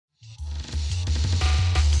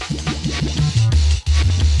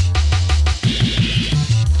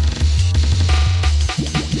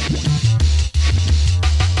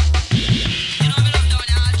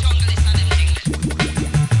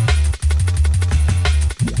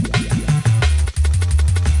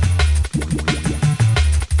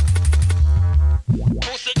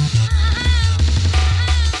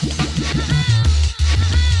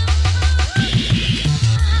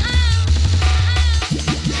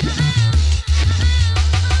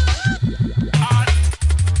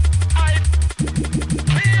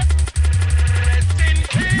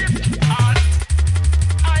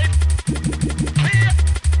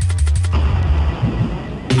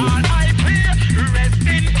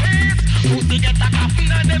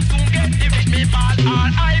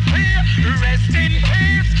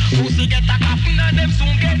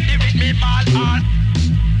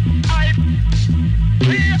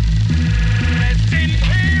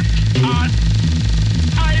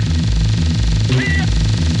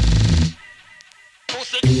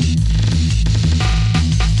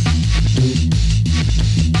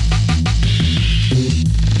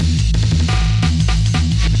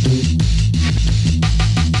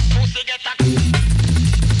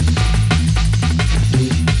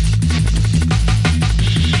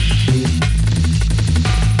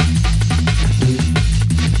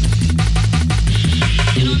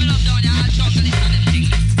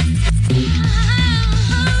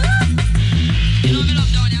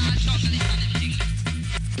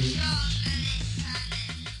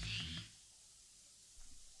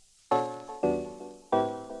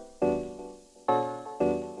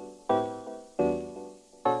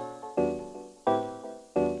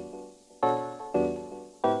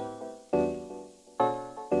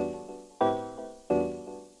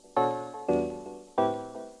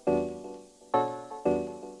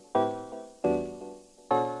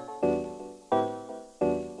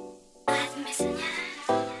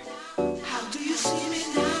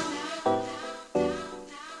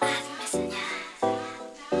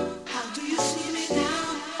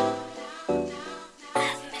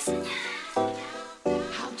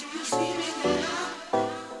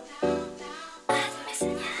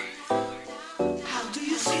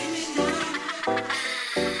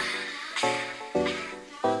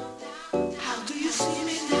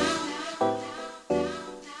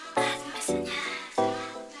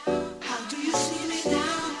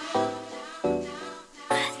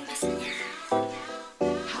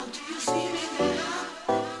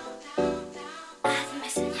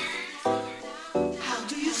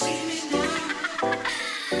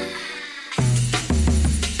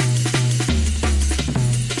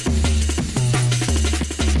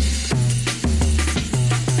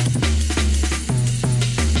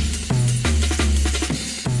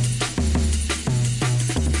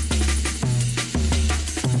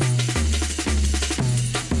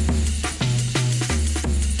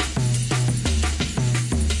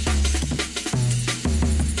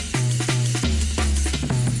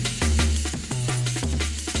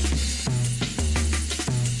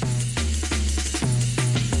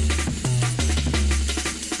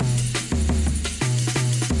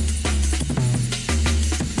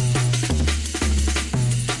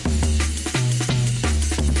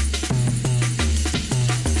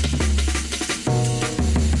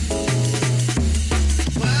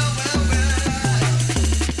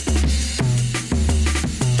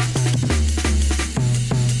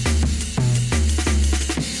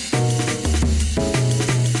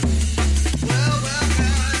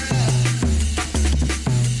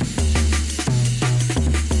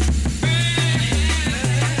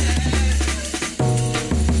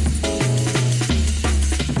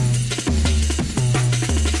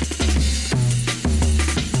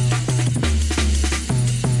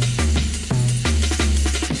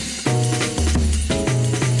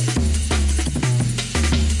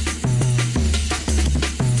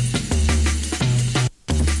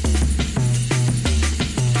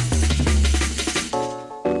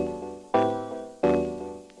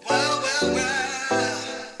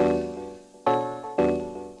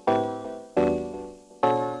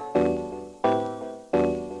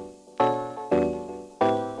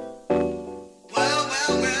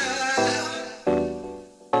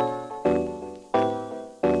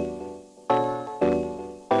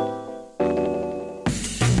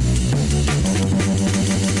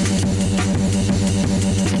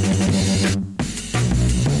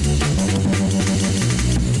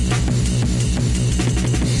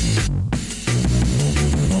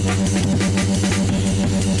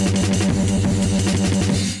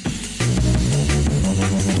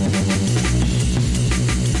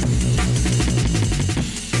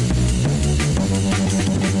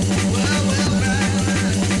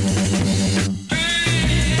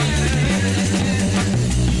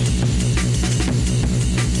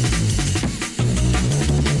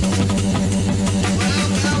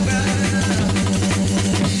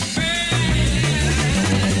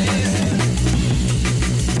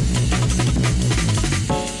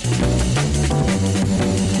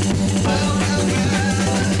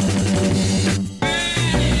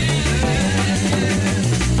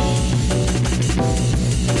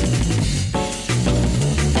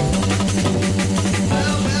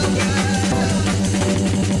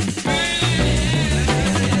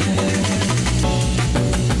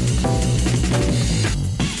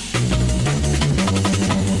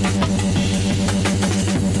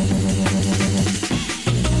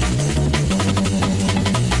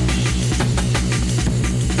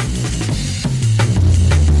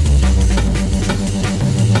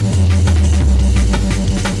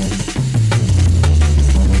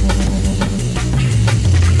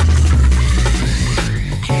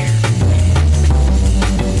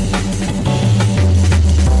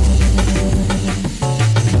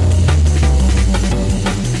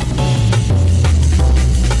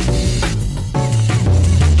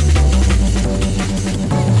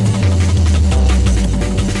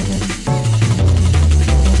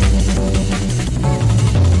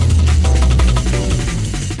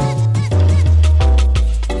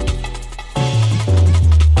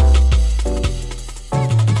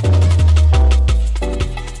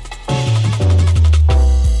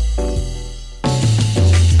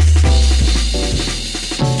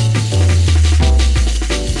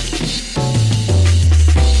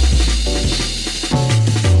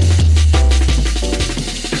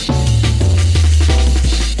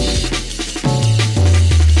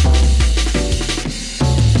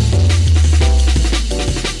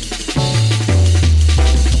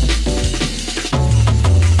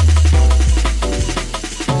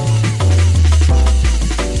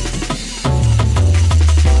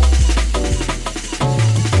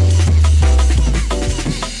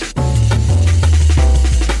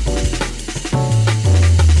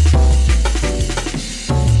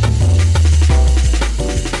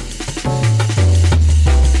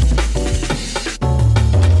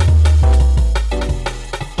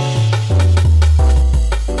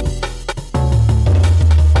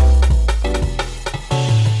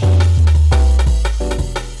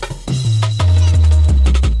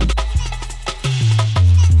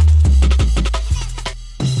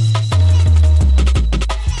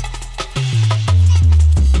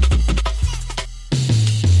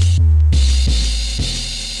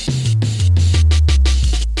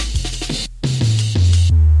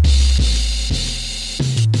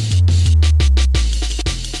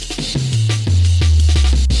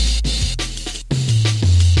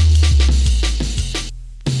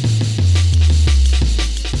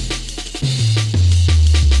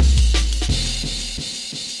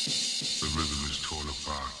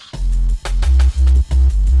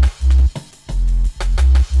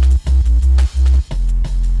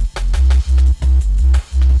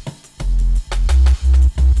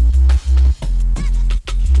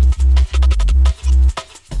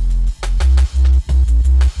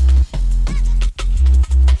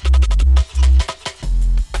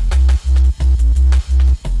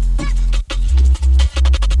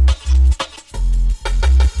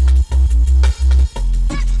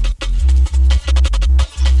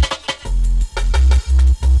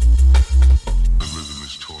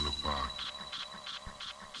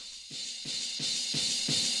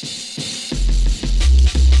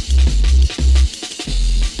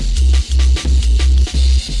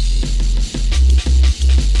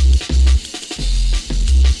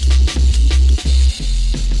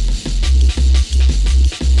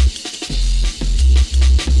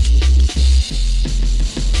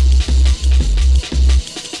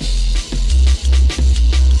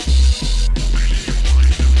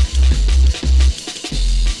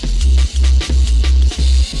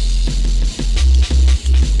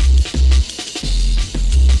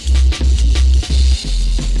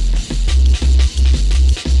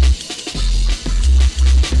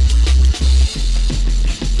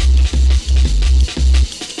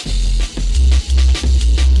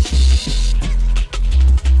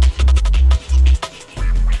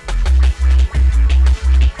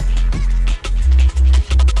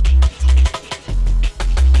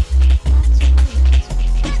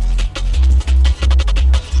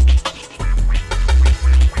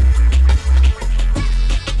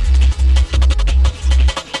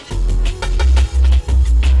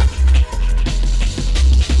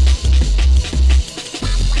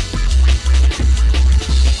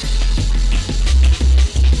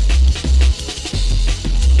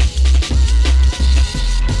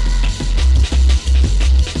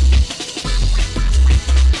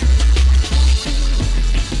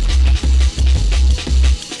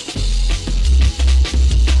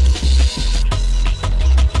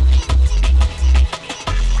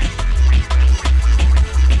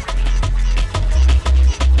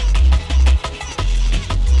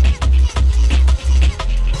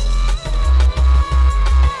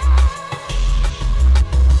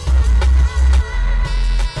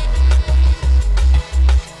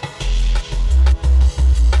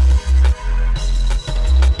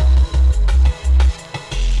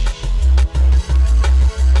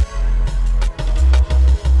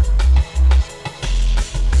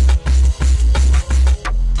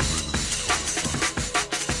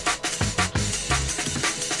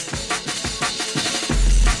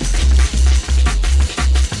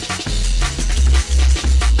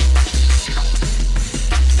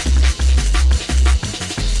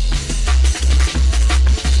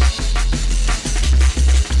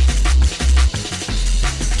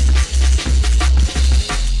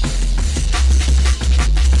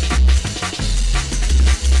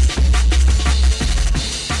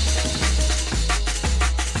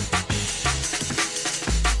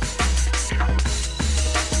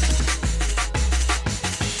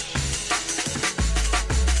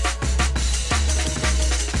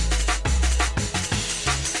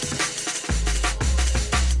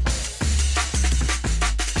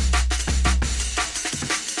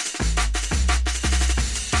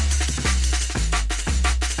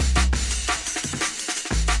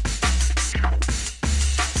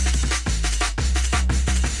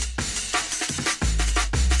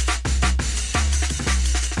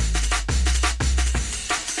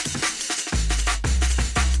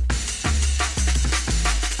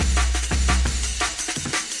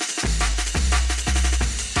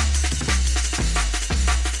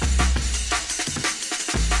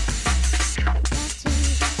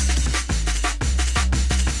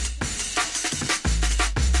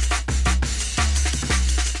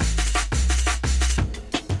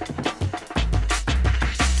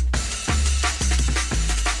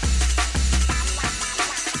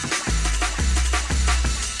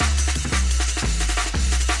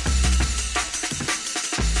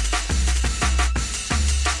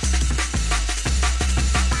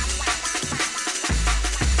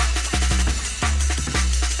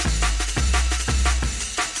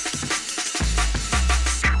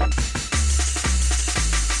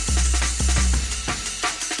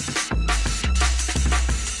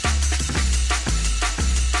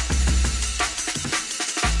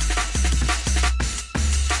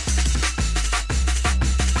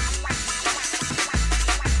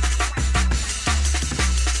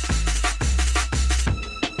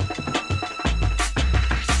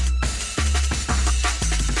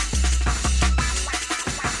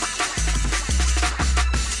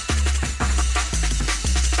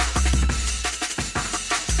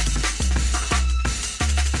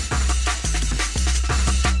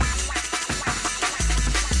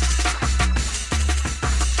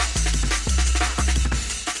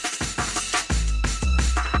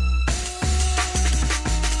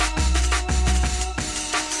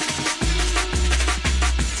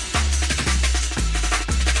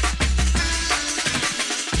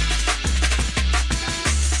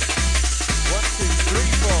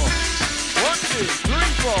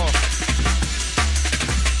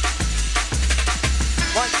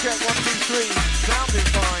3, sounding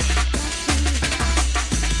fine.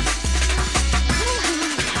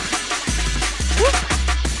 Woo.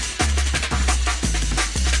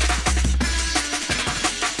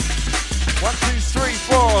 1, 2, 3,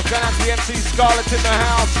 4. Going out to the MC Scarlett in the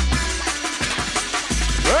house.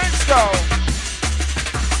 Let's go.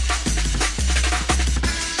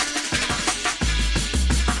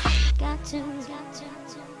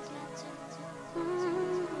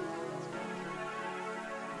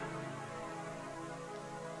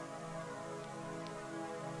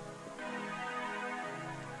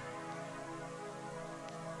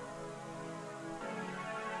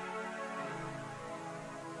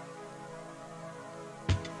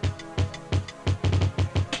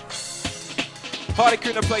 Party crew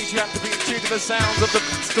in the place, you have to be in tune to the sounds of the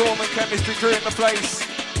Storm and Chemistry crew in the place.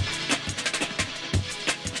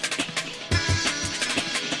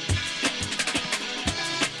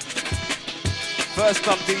 First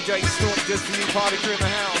up, DJ Storm, just for you, party crew in the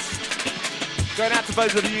house. Going out to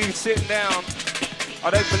those of you sitting down.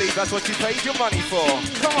 I don't believe that's what you paid your money for.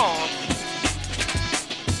 Come on.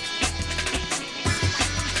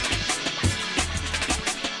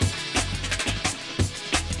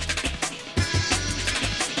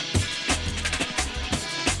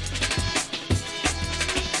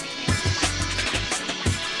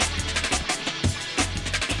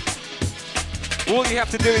 All you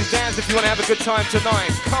have to do is dance if you want to have a good time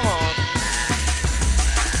tonight. Come on.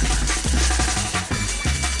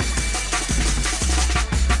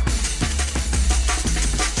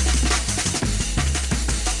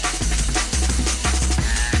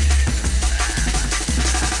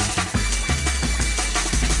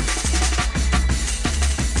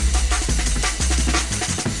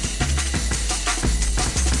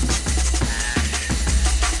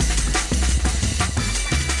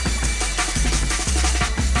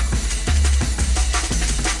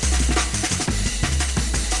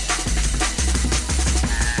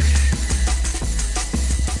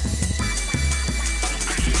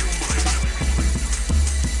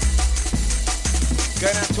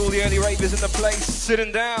 Going out to all the early ravers in the place,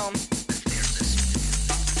 sitting down.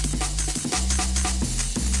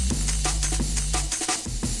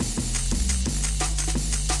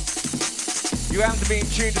 You happen to be in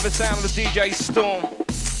tune to the sound of the DJ Storm.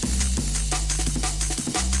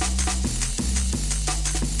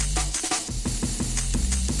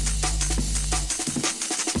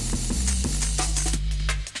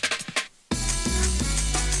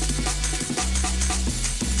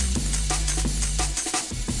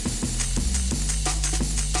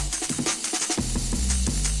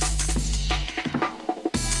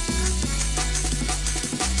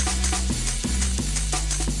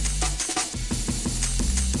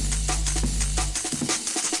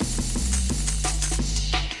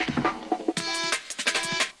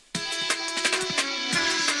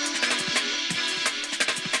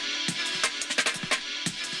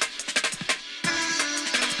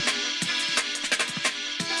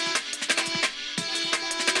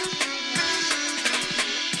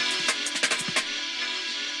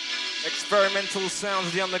 Experimental sounds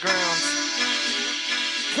of the underground.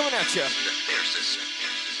 Coming at you.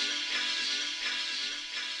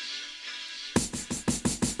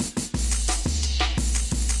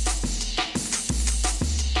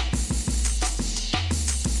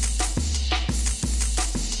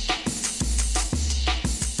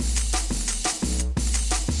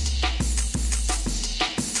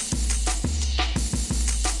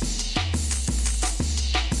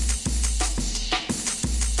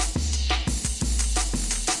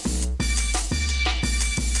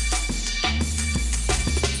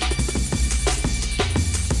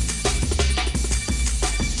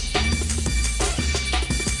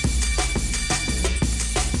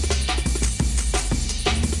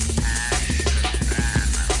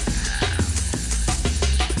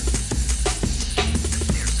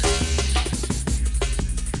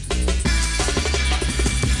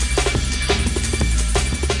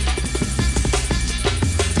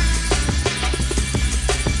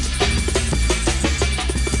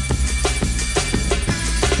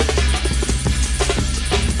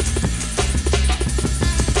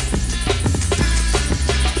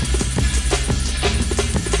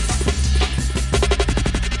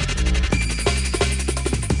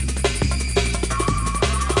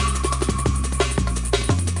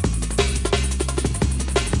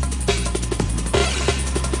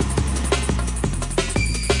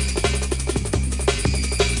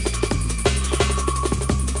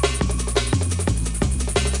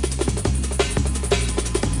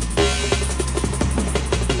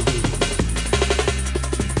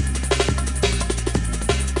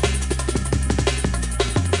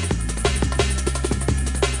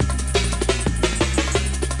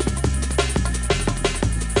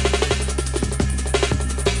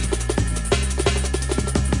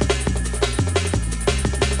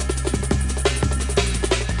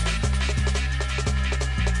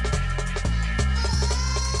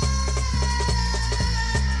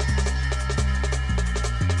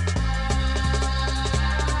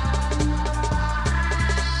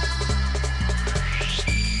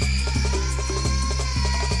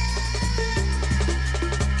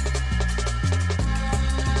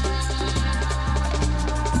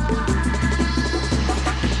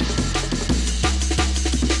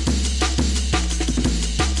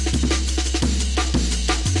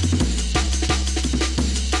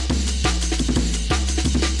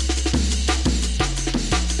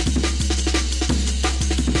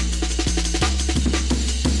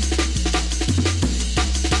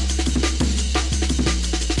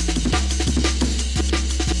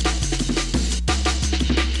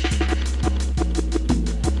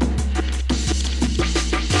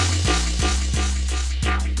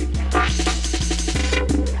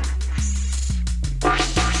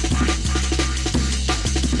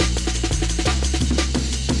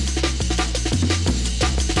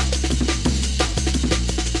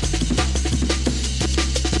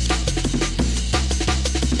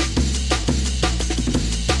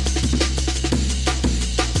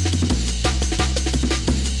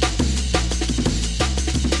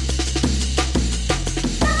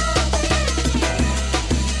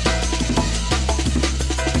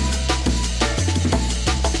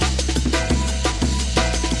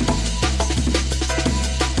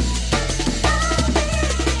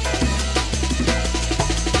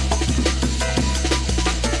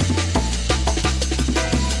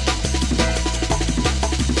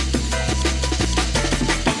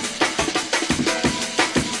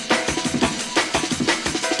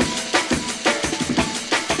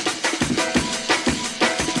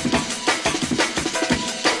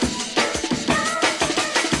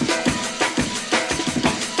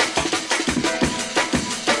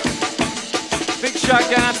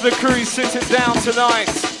 to the crew sitting down tonight.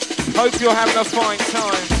 Hope you're having a fine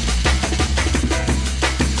time.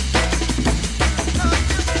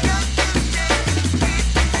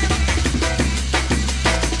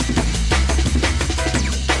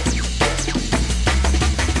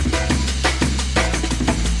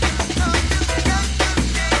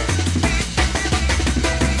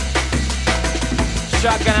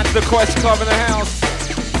 Shotgun out to the Quest Club in the house.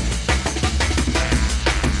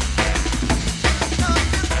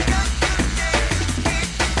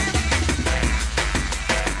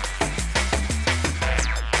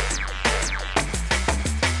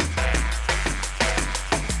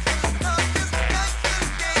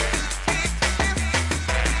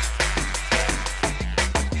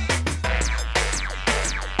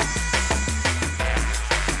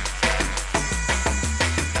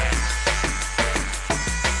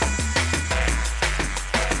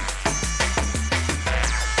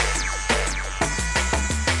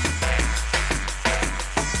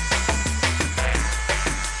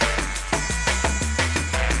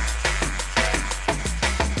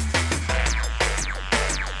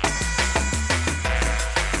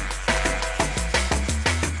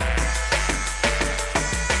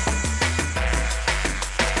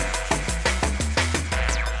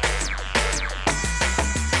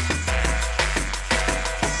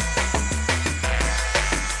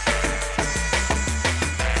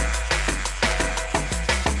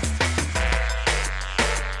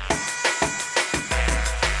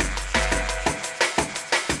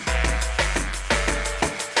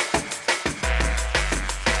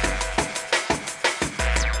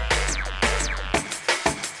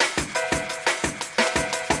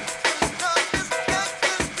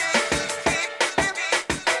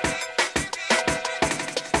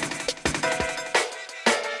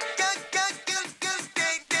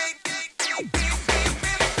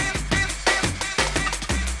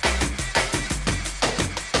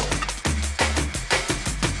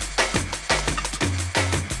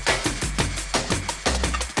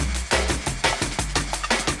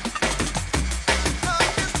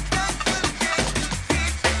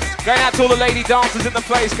 Going out to all the lady dancers in the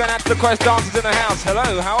place, going out to the Quest dancers in the house.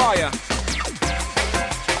 Hello, how are you?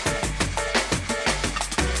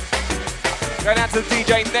 Going out to the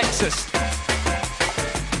DJ Nexus.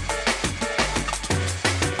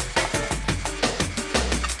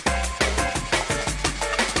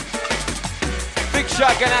 Big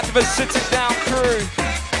shout going out to the sitting down crew.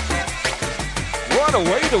 What a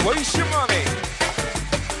way to waste your money.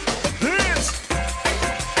 This.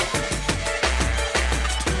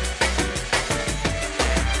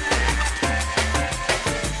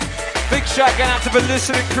 Big shout going out to the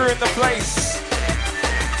listening crew in the place.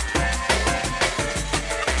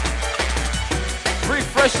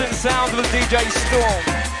 Refreshing sound of the DJ Storm.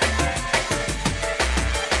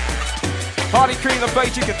 Party crew in the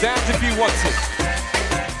place, you can dance if you want to.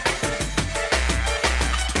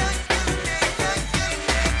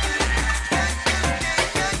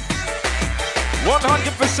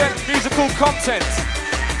 .100% musical content.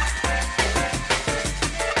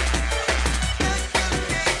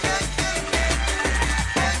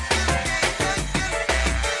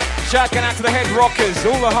 Shouting out to the head rockers,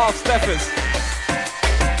 all the half-steppers.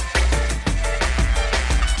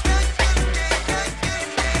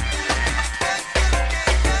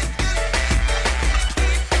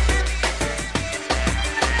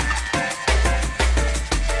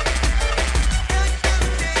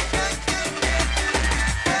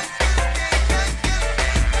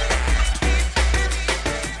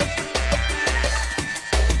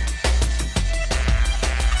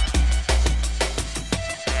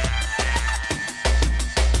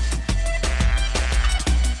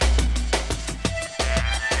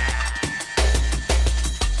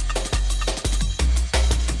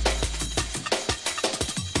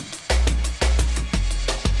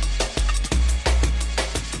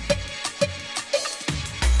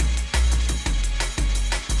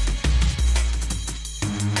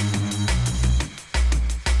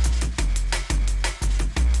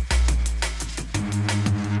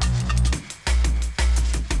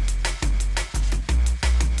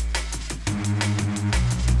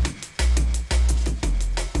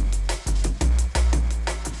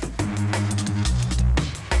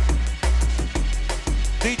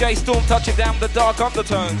 DJ Storm touching down the dark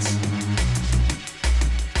undertones.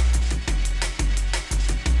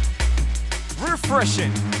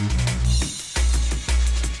 Refreshing.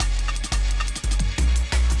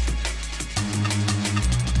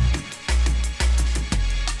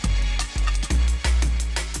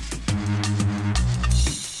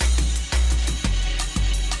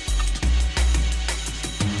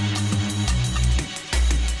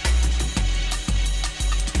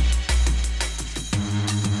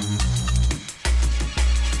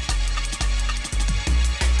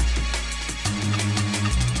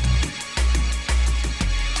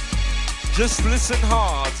 Just listen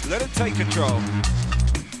hard. Let it take control.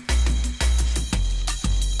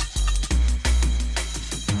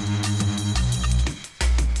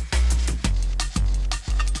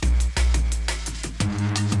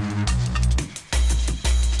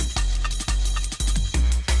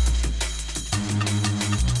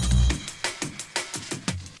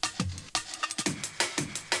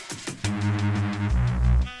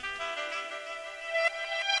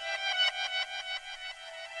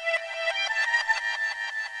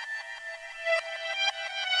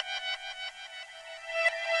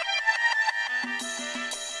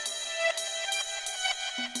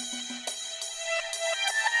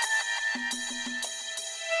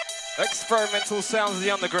 Experimental sounds of the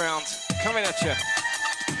underground coming at you.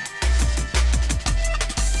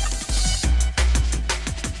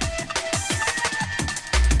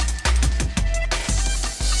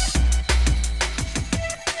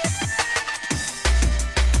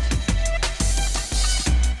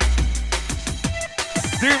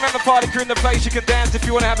 Do remember, party crew in the place, you can dance if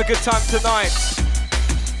you want to have a good time tonight.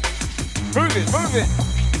 Move it, move it.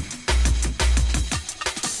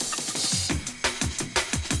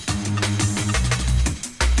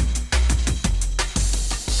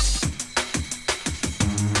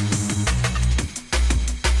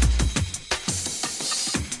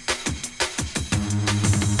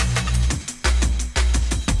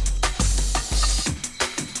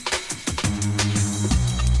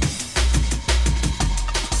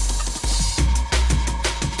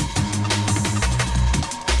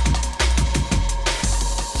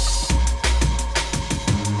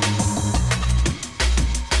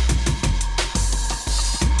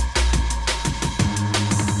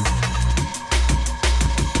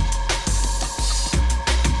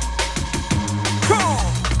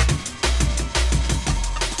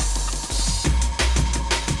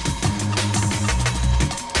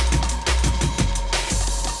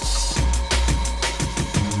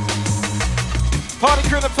 Party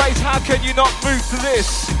crew in the place, how can you not move to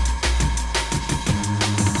this?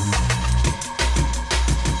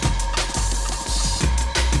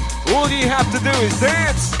 All you have to do is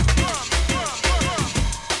dance.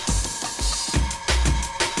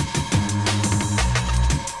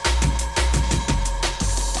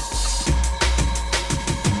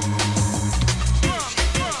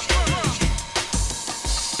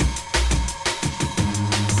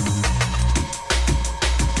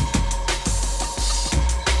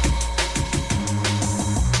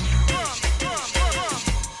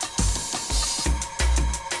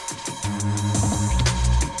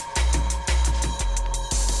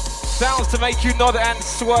 Sounds to make you nod and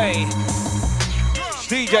sway.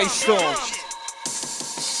 DJ Storm.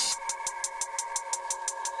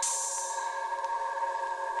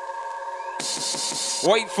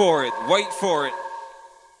 Wait for it, wait for it.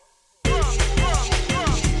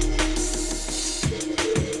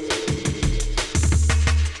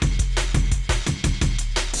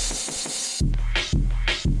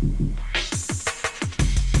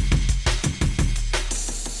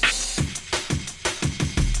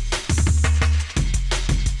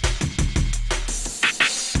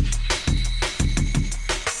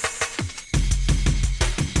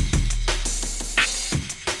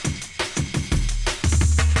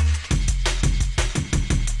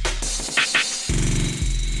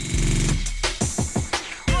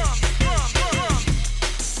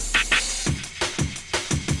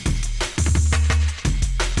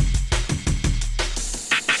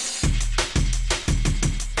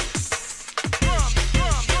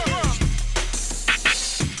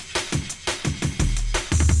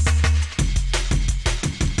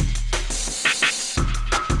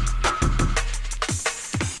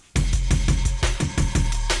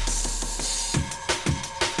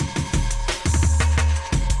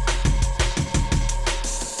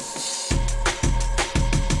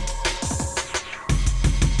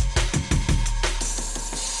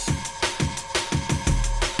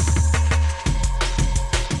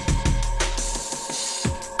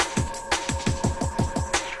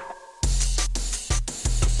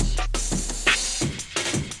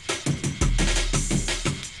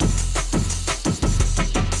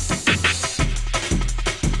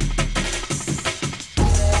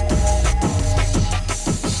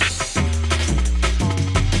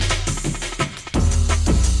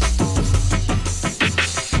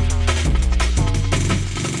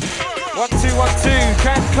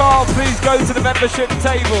 Can Carl please go to the membership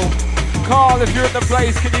table? Carl, if you're in the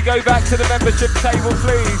place, can you go back to the membership table,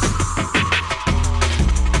 please?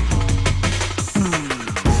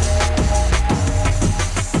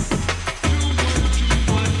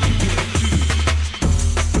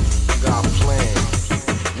 Got plans.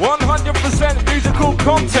 100%.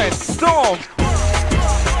 content. Storm.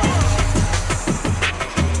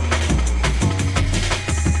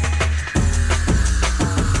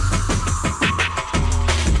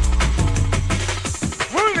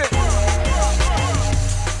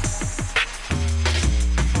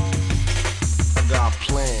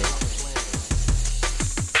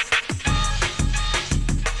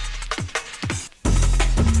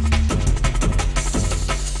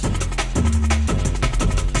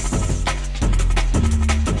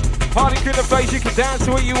 You can dance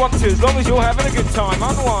to what you want to, as long as you're having a good time.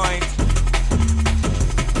 Unwind.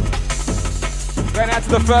 Going out to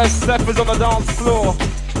the first steppers on the dance floor.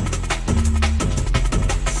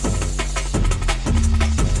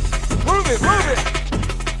 Move it, move it.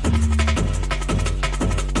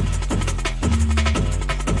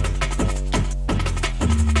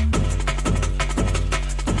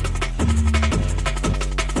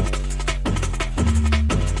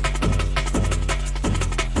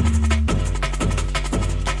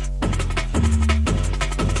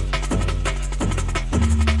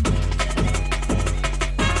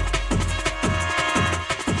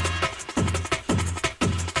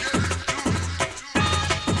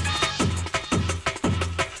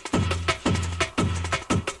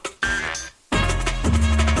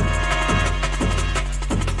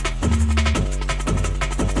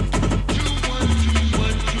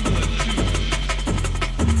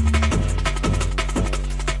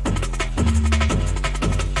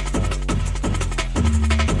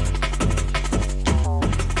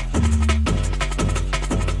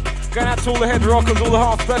 All the head rockers, all the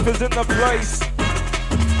half steppers in the place.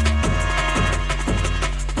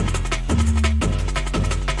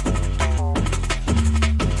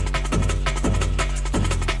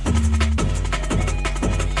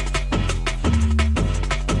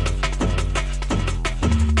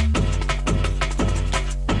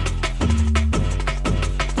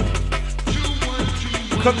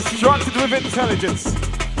 Constructed with intelligence.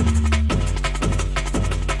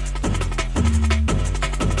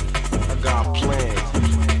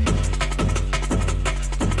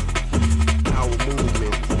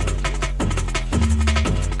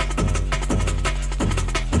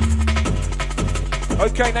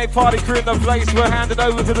 Okay, Nate party crew in the place. We're handed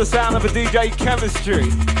over to the sound of a DJ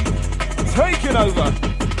Kemistry. Taking over.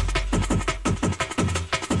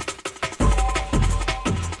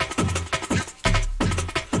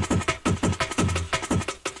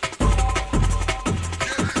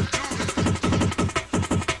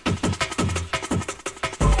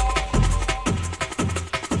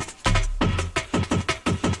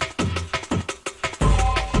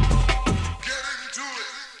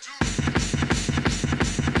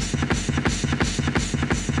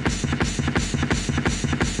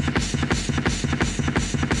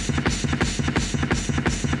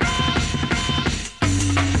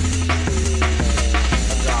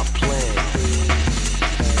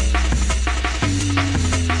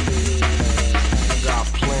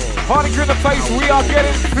 Party crew in the place, we are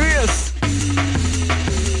getting fierce.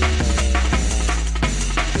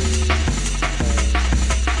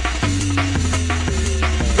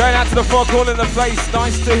 Going out to the foghorn in the place,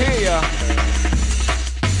 nice to hear ya.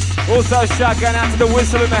 Also shout going out to the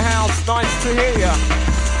whistle in the house, nice to hear ya.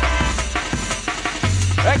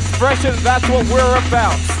 Expression, that's what we're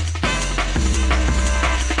about.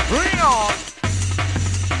 Bring on.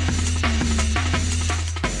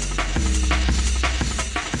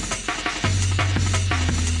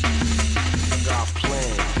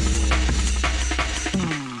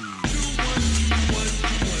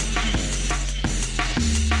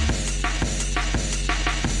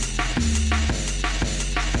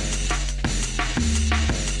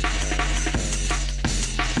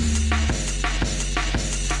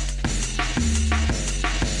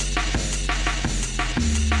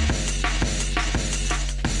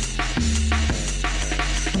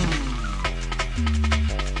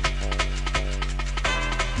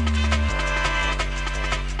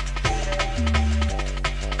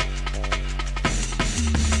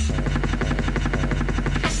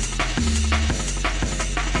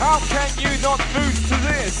 How can you not move to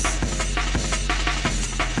this?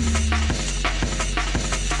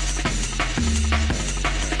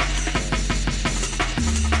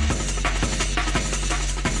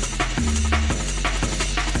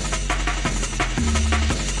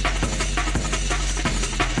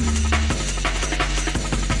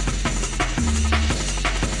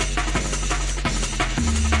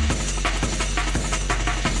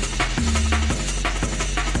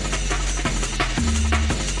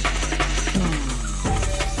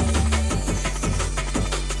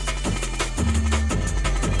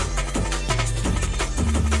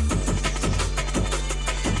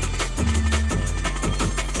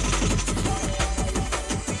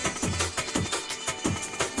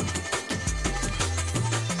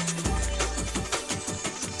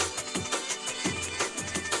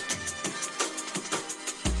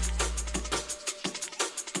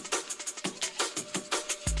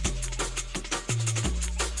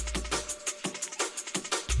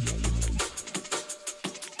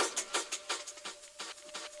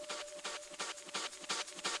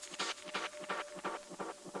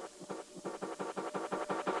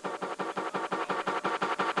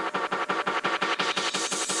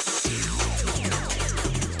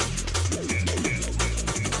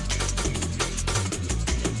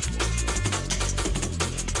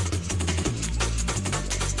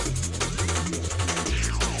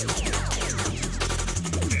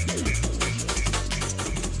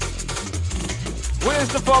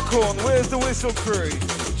 Where's the foghorn? Where's the whistle crew?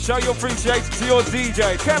 Show your appreciation to your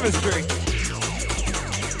DJ, Kemistry.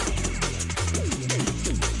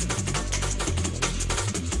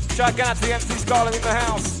 Shout out to the MC Scarlet in the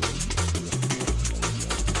house.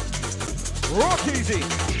 Rock easy.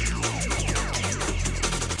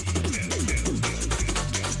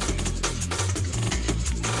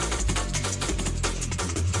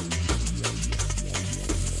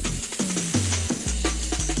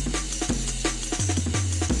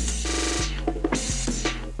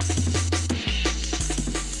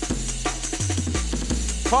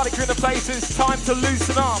 Party crew in the place, it's time to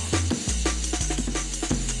loosen up.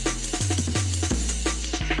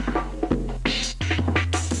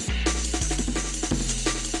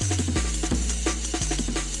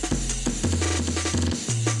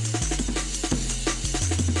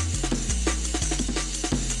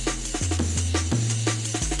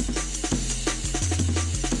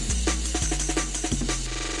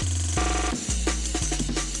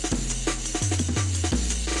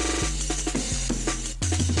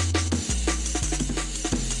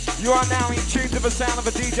 You are now in tune to the sound of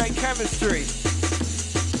a DJ Kemistry.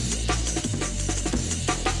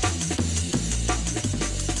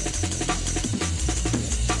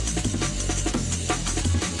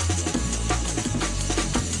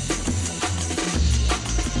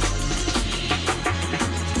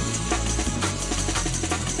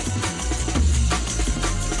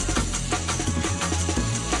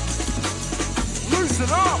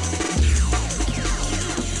 Loosen up!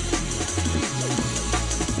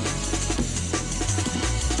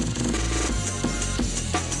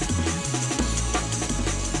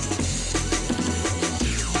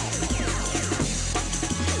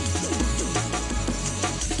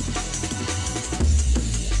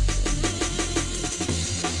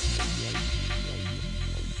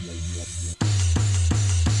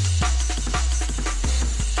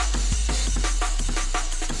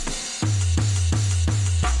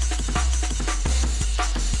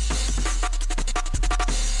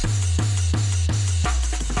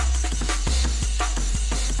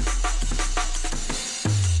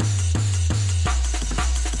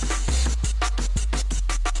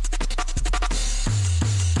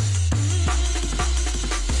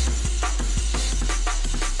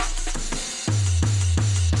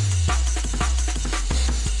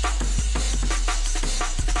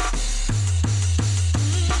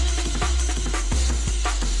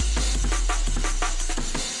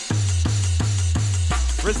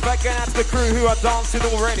 Respect going out to the crew who are dancing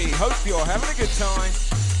already. Hope you're having a good time.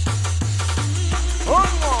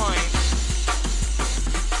 Unwind.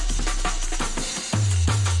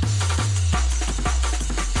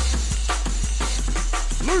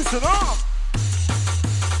 Loosen up.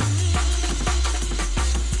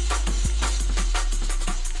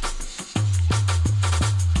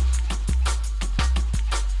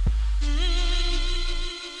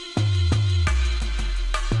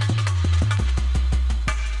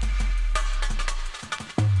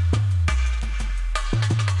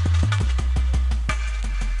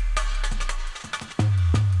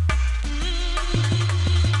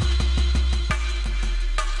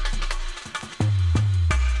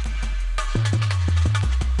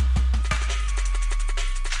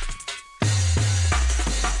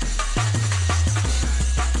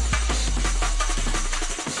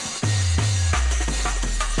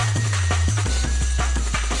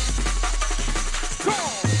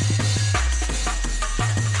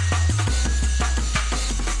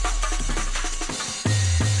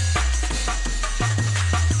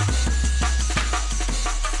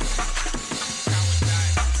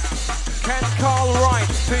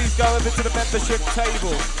 Please go over to the membership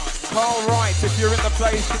table. Carl Wright, if you're in the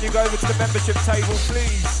place, can you go over to the membership table,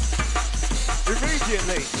 please?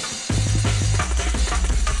 Immediately.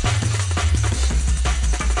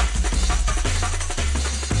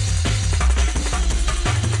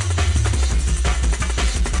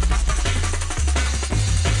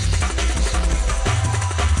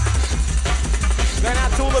 Going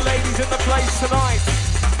out to all the ladies in the place tonight.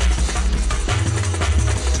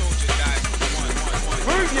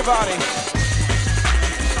 Move your body.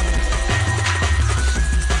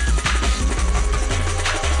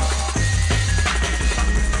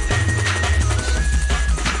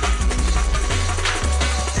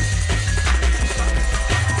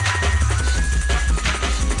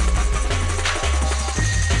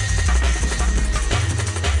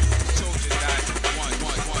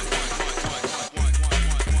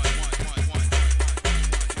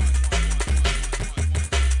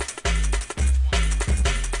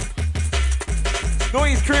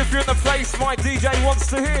 Noise crew, if you're in the place, my DJ wants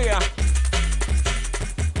to hear ya.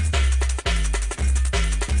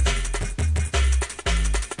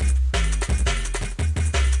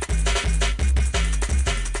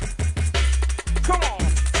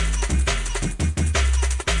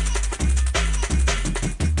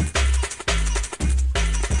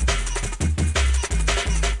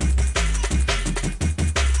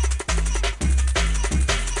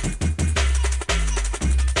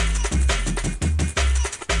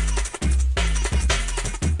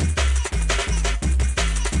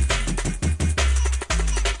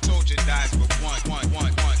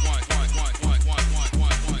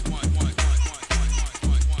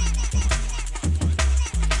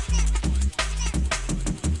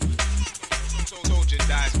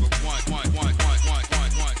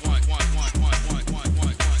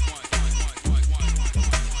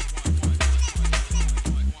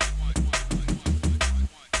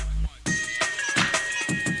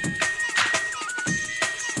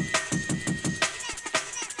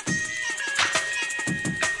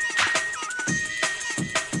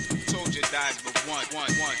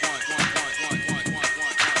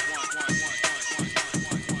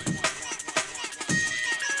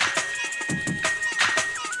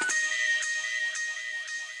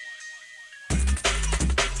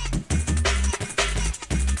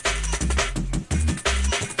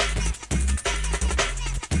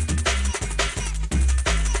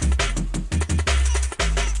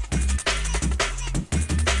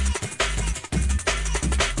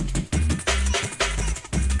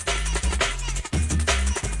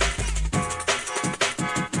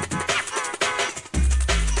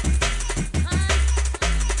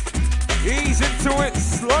 ease into it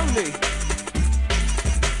slowly.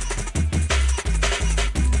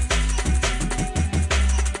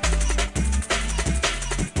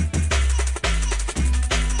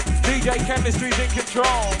 DJ Kemistry's in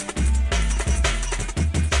control.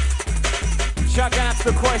 Shout out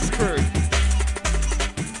to the Quest crew.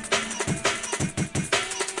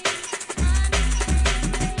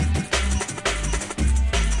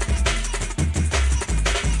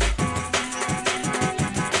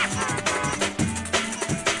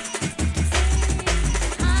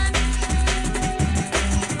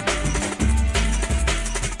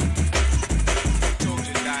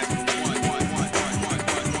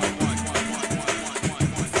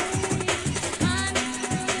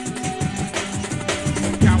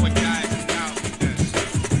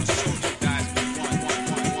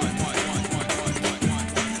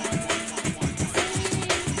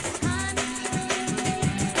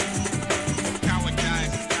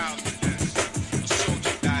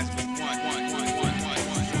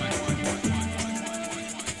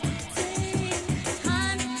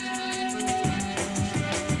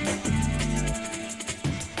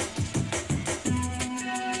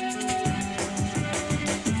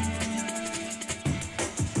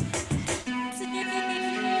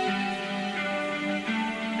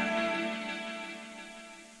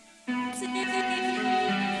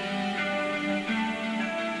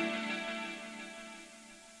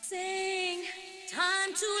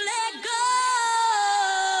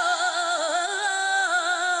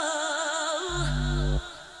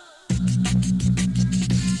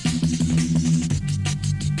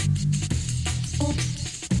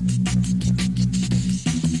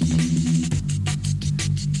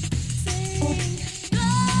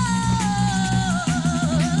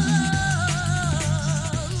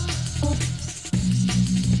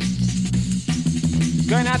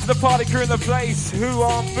 Going out to the party crew in the place who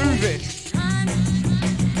are moving.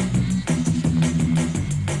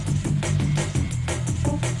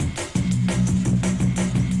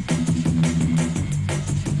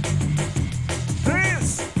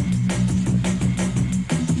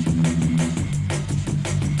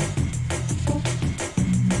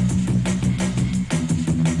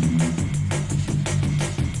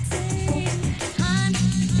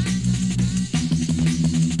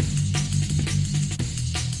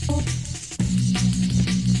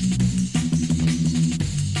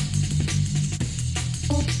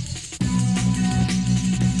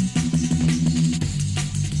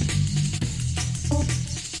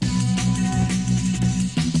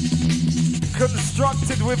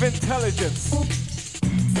 Constructed with intelligence.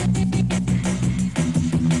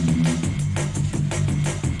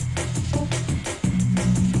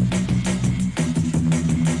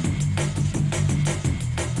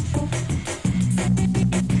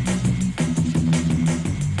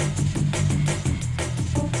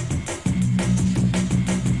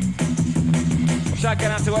 Shout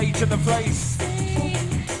out to H in the place.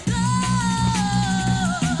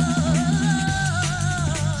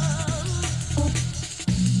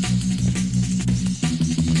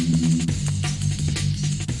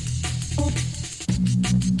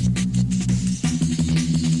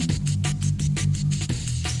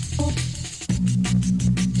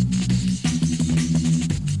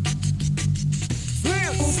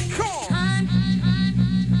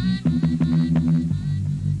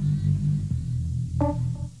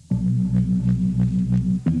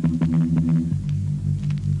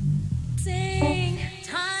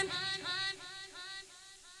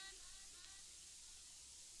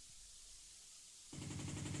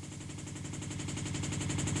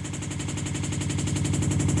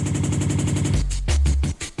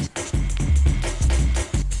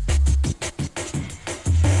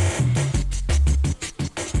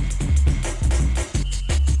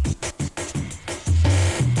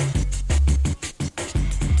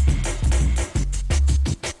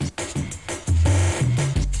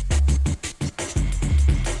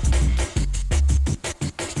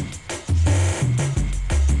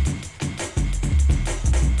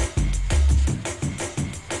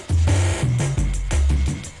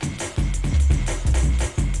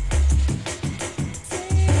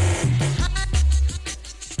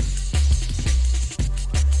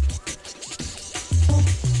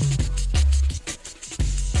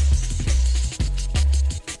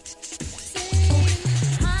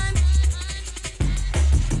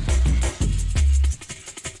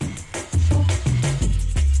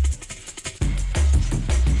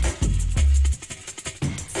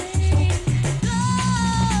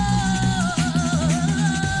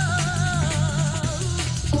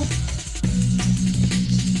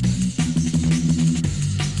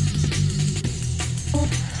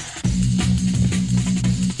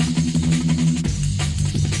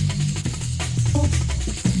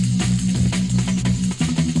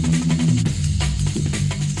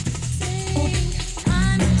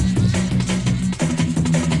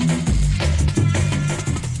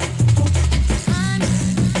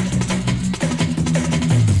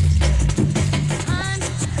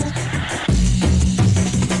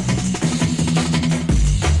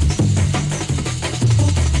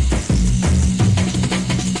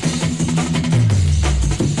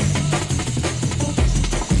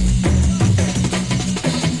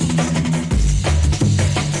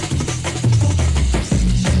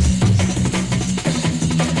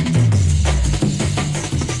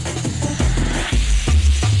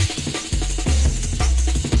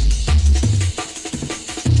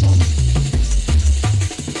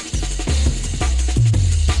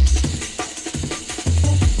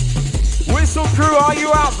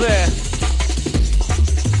 out there.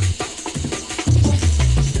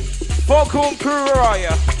 Foghorn crew, where are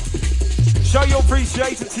ya? Show your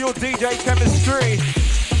appreciation to your DJ Kemistry.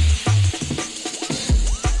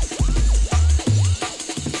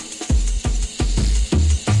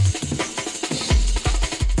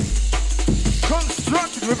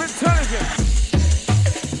 Constructed with intelligence.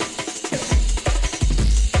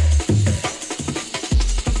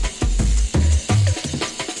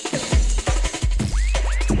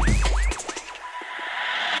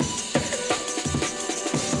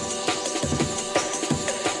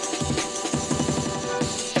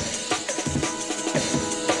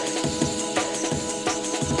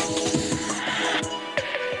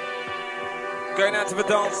 Going out to the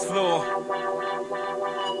dance floor.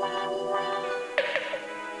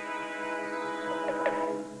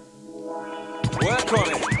 Work on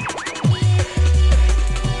it.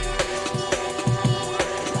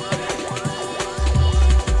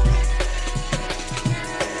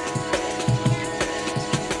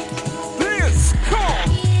 This, come on.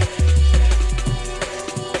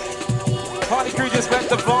 Party crew just let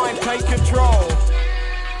the vibe take control.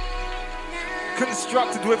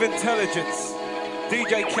 Constructed with intelligence.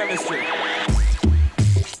 DJ Kemistry.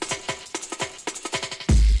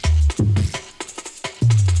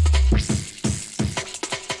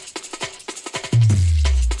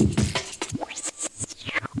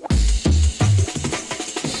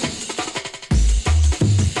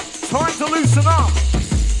 Time to loosen up.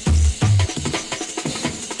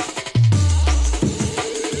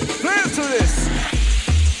 Dance to this.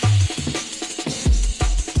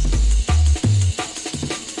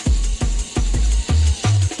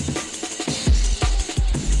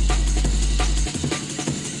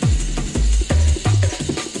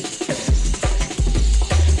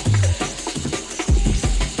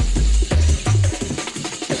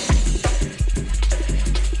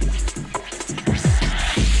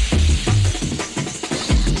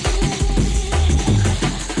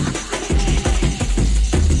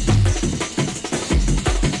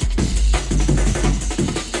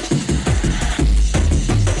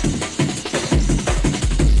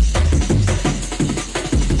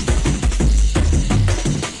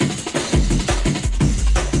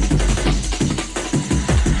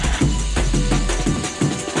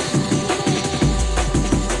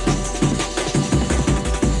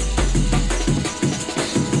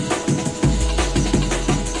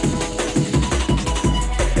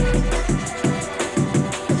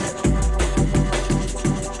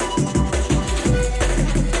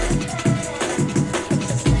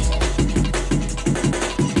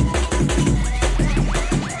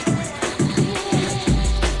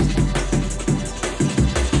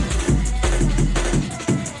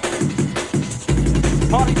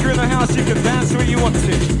 Party crew in the house, you can dance where you want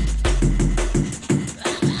to.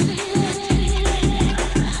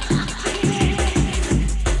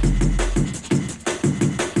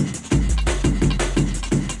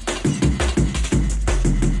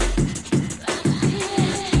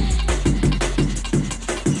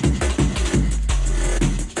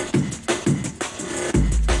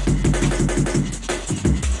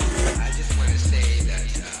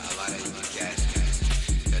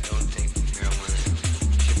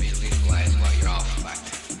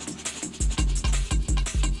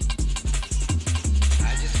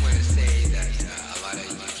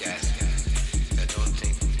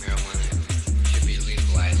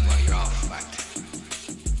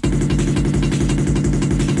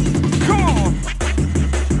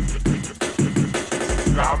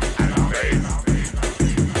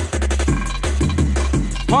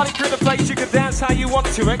 Party crew in the place, you can dance how you want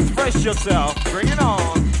to, express yourself, bring it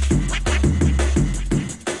on.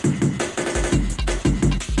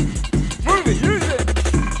 Move it, use it.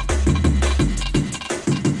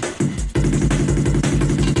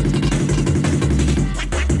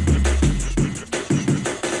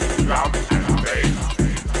 Drum and bass.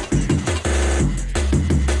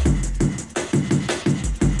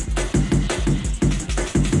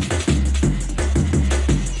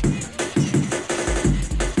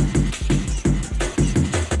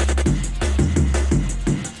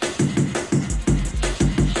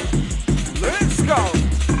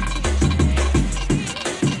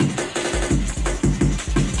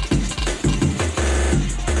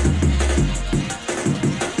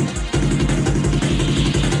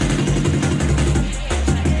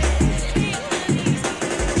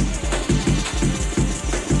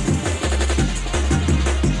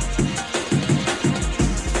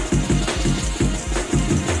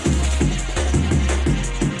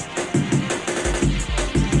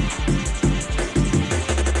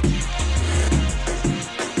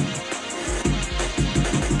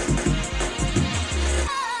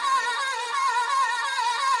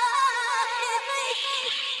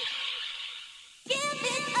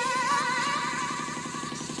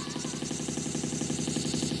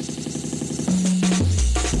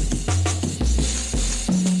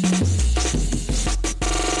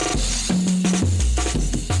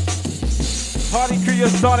 you're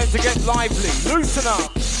starting to get lively. Loosen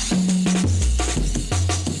up.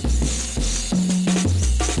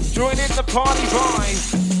 Join in the party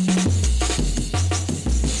vibe.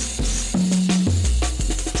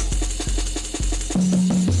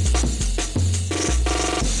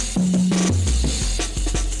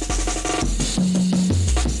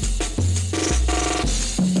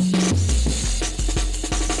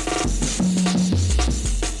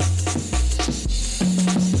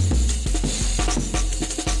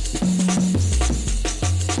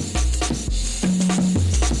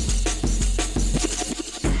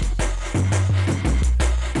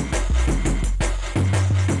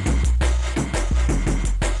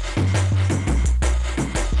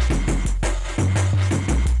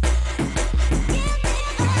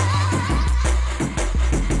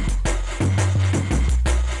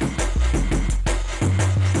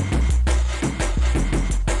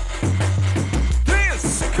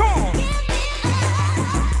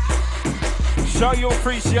 Show your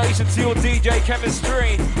appreciation to your DJ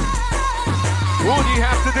Kemistry. All you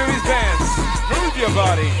have to do is dance. Move your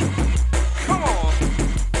body. Come on.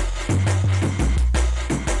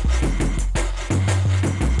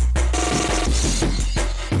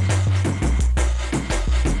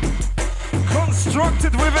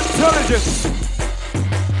 Constructed with intelligence.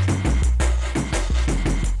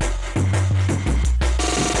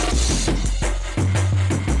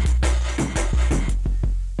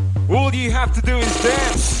 All you have to do is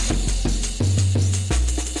dance.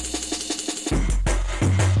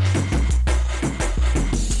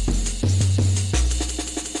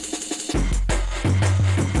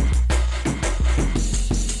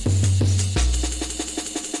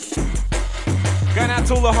 Going out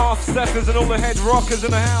to all the half-steppers and all the head rockers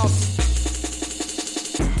in the house.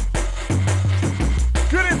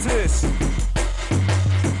 Get into this.